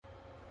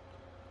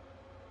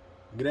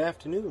Good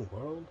afternoon,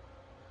 world.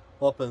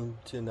 Welcome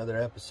to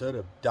another episode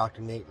of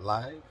Dr. Nate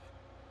Live,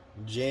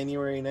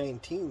 January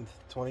 19th,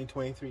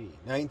 2023.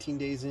 19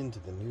 days into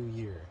the new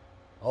year.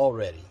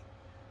 Already.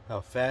 How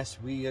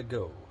fast we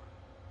go.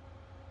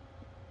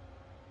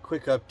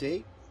 Quick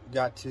update.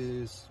 Got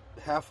to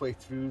halfway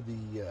through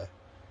the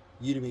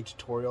Udemy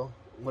tutorial.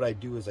 What I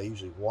do is I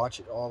usually watch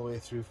it all the way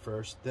through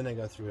first, then I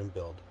go through and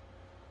build.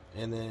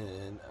 And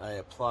then I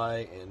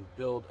apply and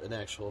build an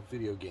actual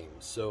video game.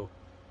 So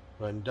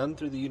when I'm done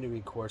through the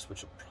Udemy course,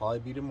 which will probably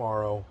be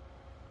tomorrow,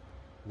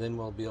 then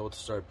we'll be able to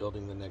start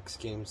building the next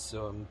game.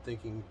 So I'm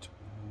thinking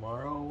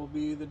tomorrow will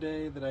be the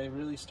day that I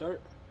really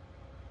start.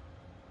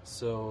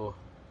 So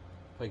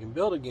if I can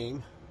build a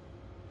game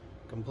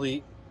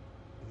complete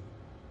in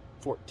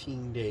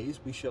 14 days,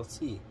 we shall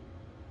see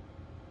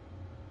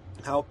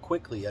how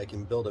quickly I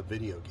can build a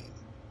video game.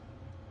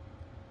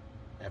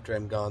 After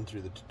I'm gone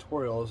through the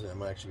tutorials, and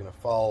I'm actually going to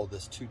follow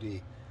this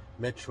 2D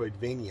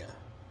Metroidvania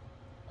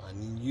on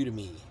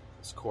Udemy,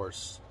 this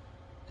course,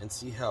 and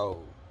see how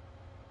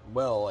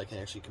well I can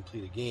actually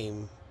complete a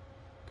game,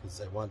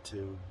 because I want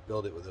to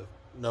build it with a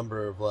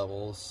number of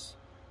levels,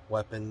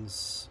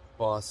 weapons,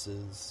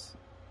 bosses.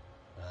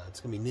 It's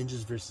going to be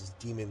ninjas versus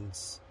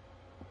demons,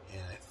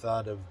 and I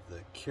thought of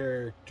the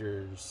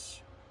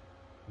characters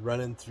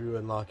running through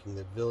unlocking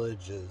the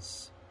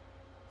villages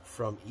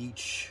from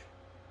each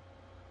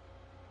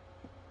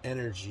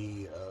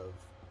energy of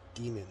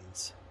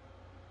demons.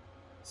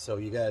 So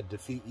you gotta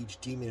defeat each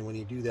demon. When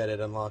you do that, it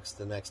unlocks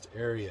the next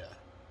area.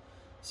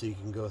 So you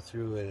can go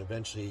through, and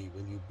eventually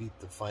when you beat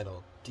the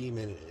final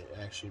demon, it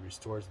actually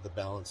restores the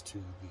balance to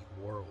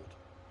the world.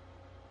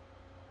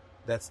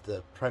 That's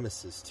the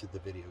premises to the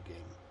video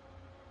game.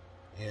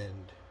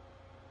 And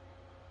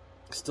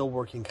still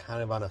working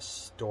kind of on a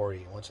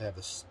story. Once I have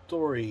the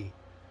story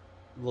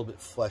a little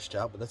bit fleshed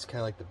out, but that's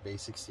kind of like the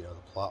basics, the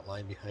plot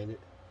line behind it.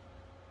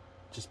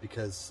 Just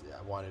because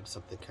I wanted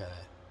something kind of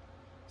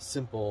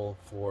simple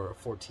for a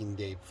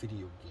 14-day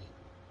video game,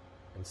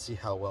 and see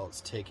how well it's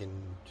taken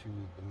to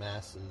the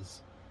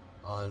masses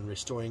on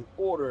restoring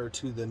order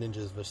to the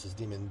Ninjas vs.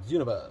 Demons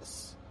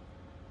universe.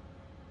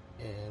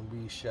 And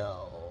we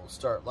shall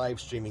start live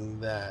streaming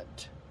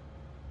that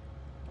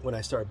when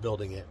I start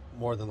building it,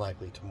 more than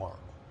likely tomorrow.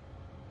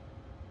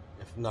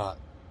 If not,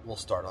 we'll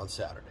start on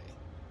Saturday.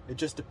 It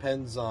just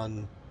depends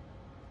on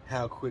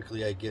how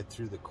quickly I get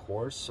through the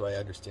course, so I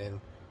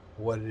understand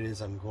what it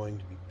is I'm going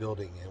to be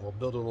building, and we'll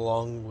build it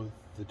along with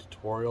the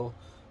tutorial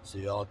so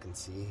y'all can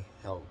see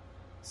how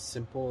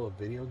simple a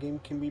video game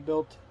can be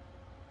built,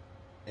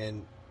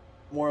 and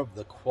more of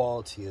the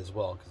quality as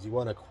well, because you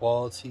want a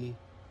quality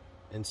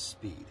and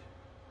speed,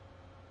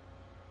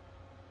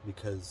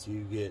 because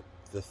you get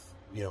the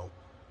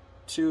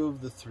two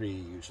of the three.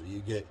 Usually you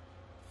get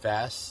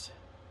fast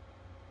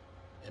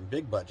and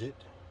big budget,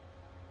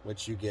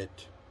 which you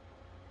get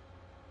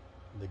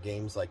the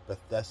games like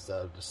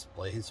Bethesda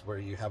displays, where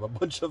you have a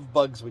bunch of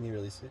bugs when you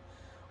release it,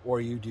 or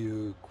you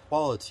do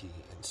quality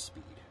and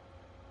speed.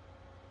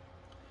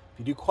 If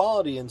you do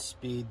quality and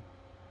speed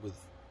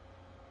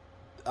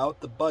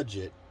without the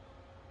budget,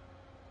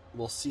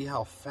 we'll see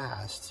how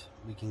fast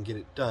we can get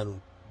it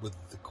done with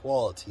the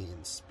quality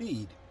and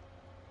speed.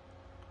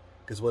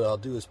 Because what I'll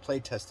do is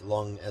playtest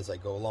along as I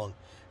go along.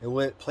 And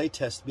what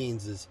playtest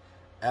means is,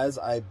 as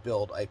I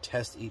build, I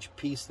test each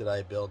piece that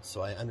I build,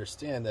 so I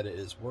understand that it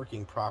is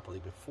working properly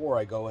before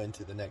I go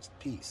into the next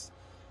piece.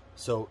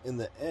 So in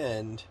the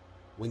end,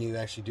 when you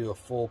actually do a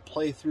full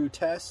playthrough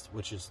test,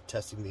 which is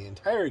testing the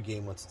entire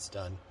game once it's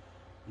done,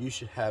 you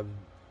should have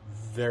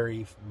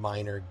very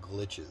minor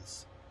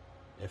glitches,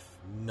 if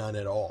none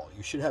at all.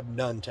 You should have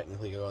none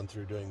technically going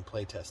through doing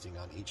playtesting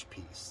on each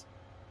piece.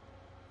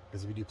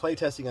 Because if you do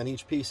playtesting on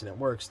each piece and it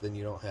works, then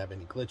you don't have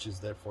any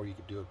glitches, therefore you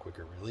could do a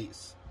quicker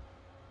release,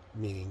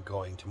 meaning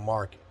going to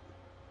market.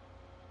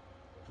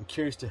 I'm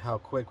curious to how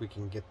quick we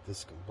can get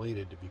this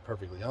completed, to be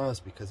perfectly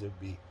honest, because it would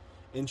be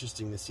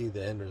interesting to see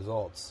the end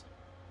results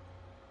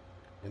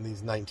in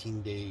these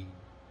 19-day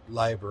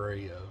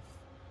library of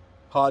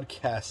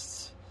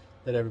podcasts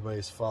that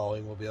everybody's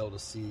following. We'll be able to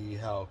see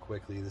how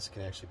quickly this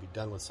can actually be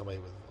done with somebody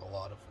with a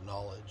lot of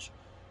knowledge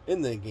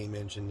in the game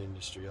engine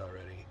industry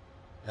already,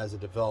 as a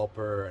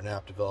developer, an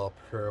app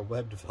developer, a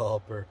web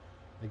developer,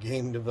 a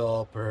game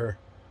developer.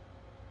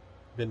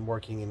 Been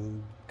working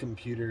in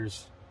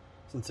computers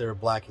since they were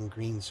black and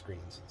green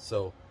screens.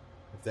 So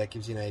if that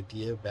gives you an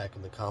idea, back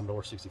in the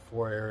Commodore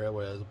 64 era,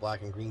 where it was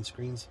black and green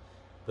screens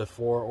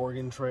before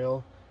Oregon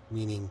Trail,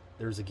 meaning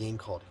there was a game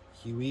called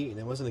Huey, and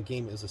it wasn't a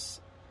game, it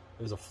was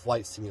a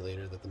flight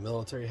simulator that the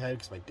military had,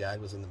 because my dad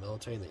was in the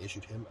military and they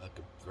issued him a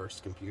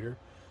first computer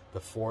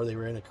before they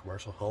were in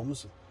commercial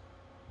homes.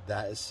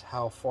 That is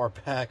how far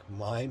back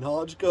my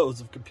knowledge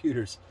goes of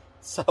computers.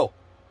 So,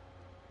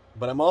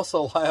 but I'm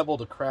also liable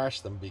to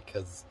crash them,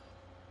 because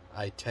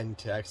I tend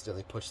to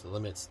accidentally push the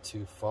limits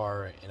too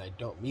far, and I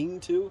don't mean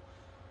to.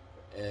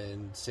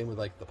 And same with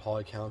like the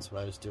poly counts.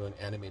 When I was doing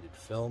animated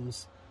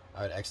films,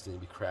 I would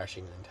accidentally be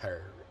crashing an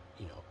entire,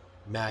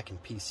 Mac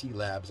and PC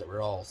labs that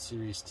were all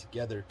series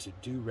together to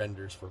do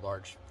renders for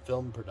large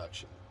film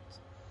productions.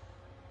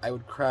 I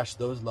would crash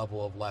those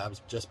level of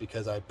labs just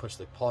because I pushed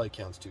the poly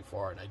counts too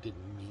far, and I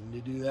didn't mean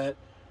to do that.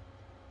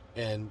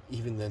 And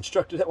even the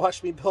instructor that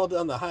watched me build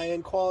on the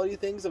high-end quality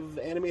things of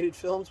animated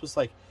films was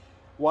like,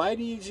 why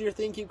does your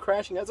thing keep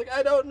crashing? I was like,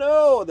 I don't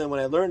know. And then when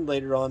I learned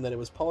later on that it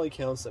was poly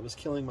counts that was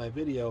killing my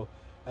video,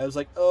 I was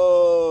like,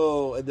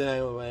 oh. And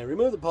then when I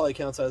removed the poly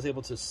counts, I was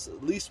able to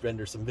at least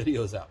render some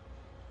videos out,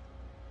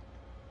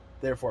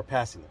 therefore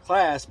passing the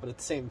class. But at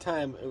the same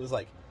time, it was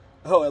like,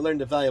 oh, I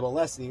learned a valuable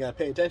lesson. You got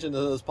to pay attention to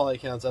those poly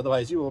counts,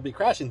 otherwise you will be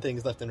crashing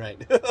things left and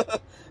right.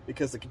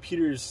 Because the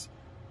computer's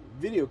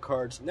video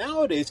cards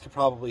nowadays could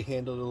probably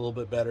handle it a little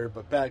bit better,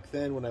 but back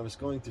then when I was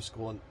going through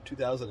school in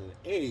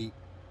 2008,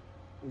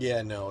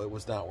 yeah, no, it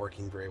was not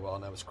working very well,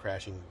 and I was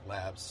crashing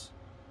labs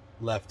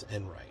left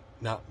and right.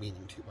 Not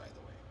meaning to, by the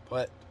way.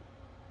 But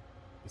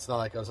it's not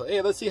like I was like,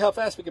 hey, let's see how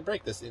fast we can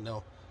break this. You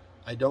know,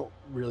 I don't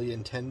really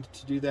intend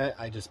to do that.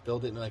 I just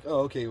build it and like,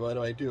 oh, okay, what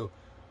do I do?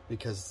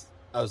 Because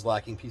I was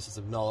lacking pieces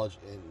of knowledge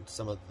in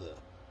some of the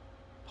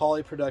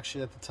poly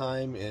production at the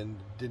time, and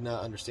did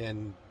not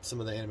understand some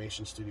of the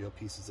animation studio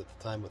pieces at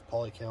the time with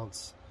poly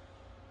counts.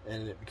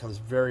 And it becomes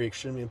very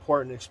extremely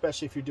important,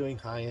 especially if you're doing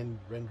high-end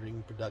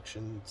rendering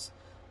productions,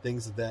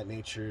 things of that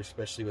nature,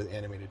 especially with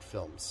animated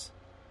films.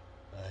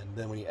 And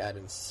then when you add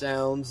in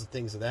sounds,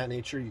 things of that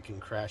nature, you can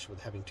crash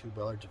with having two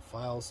large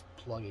files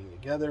plugging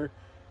together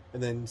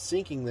and then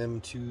syncing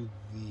them to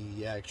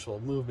the actual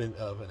movement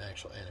of an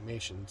actual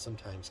animation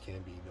sometimes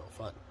can be no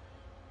fun.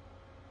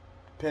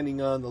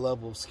 Depending on the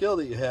level of skill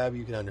that you have,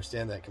 you can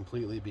understand that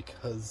completely,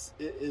 because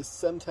it is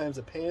sometimes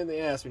a pain in the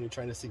ass when you're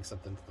trying to sync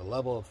something to the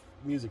level of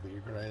music that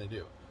you're trying to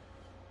do.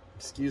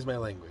 Excuse my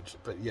language,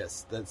 but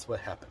yes, that's what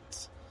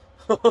happens.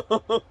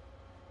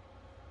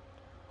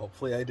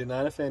 Hopefully I did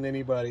not offend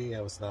anybody.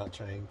 I was not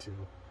trying to,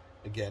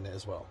 again,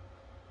 as well,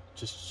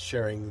 just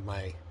sharing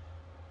my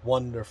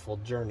wonderful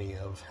journey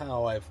of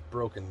how I've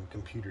broken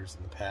computers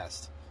in the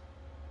past,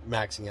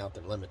 maxing out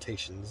their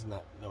limitations,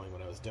 not knowing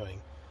what I was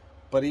doing.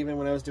 But even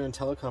when I was doing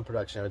telecom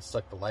production, I would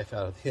suck the life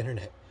out of the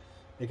internet,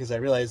 because I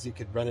realized you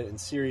could run it in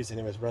series and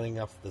it was running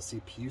off the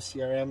CPU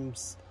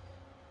CRM's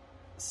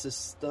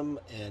system,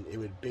 and it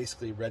would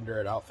basically render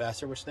it out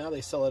faster, which now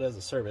they sell it as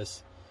a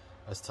service.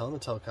 I was telling the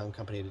telecom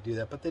company to do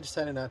that, but they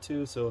decided not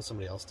to, so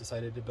somebody else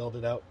decided to build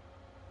it out.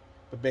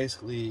 But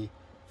basically,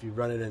 if you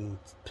run it in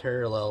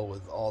parallel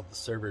with all the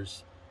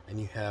servers, and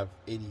you have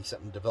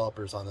 80-something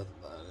developers on the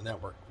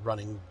network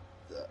running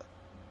the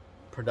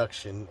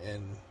production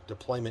and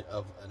deployment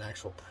of an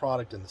actual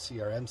product in the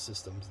CRM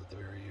systems that they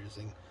were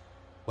using,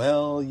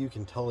 well, you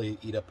can totally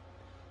eat up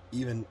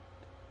even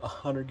a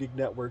 100 gig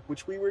network,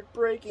 which we were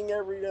breaking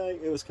every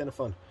night. It was kind of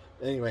fun.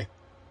 Anyway,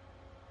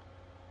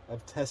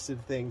 I've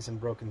tested things and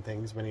broken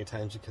things many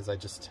times because I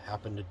just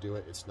happen to do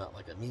it. It's not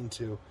like I mean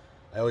to.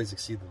 I always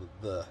exceed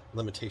the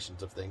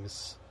limitations of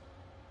things,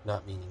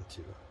 not meaning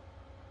to.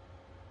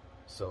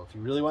 So if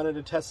you really wanted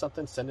to test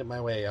something, send it my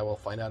way. I will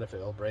find out if it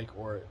will break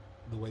or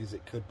the ways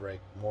it could break,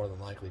 more than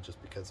likely,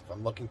 just because if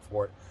I'm looking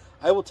for it,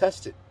 I will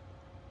test it.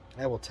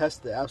 I will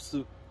test the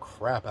absolute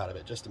crap out of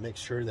it just to make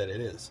sure that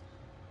it is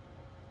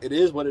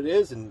what it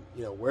is, and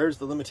you know, where's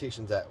the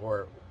limitations at,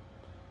 or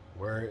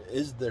where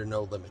is there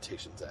no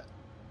limitations at.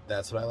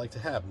 That's what I like to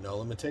have, no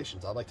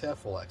limitations. I like to have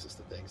full access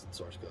to things and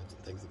source codes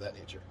and things of that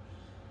nature,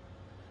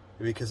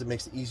 because it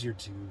makes it easier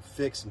to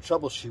fix and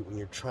troubleshoot when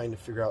you're trying to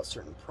figure out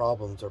certain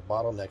problems or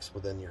bottlenecks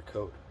within your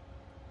code.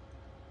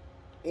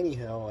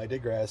 Anyhow, I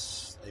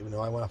digress, even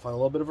though I want to find a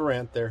little bit of a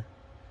rant there.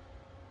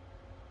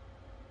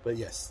 But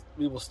yes,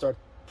 we will start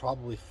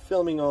probably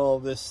filming all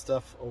this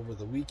stuff over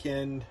the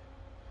weekend,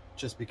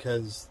 just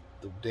because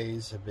the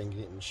days have been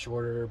getting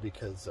shorter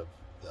because of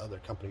the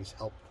other company's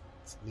help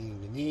needing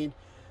to need.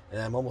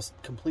 And I'm almost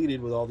completed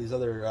with all these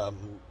other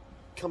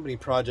company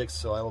projects,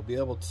 so I will be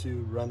able to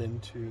run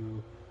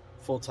into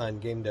full-time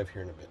game dev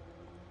here in a bit.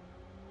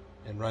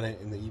 And run it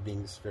in the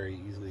evenings very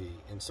easily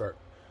and start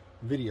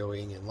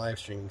videoing and live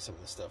streaming some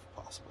of the stuff,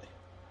 possibly.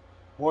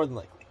 More than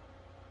likely.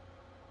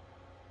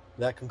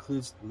 That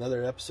concludes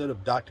another episode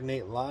of Dr.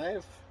 Nate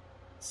Live.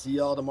 See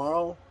y'all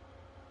tomorrow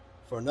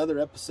for another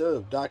episode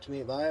of Dr.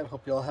 Nate Live.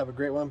 Hope y'all have a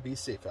great one. Be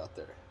safe out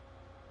there.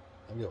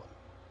 Have a good one.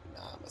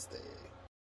 Namaste.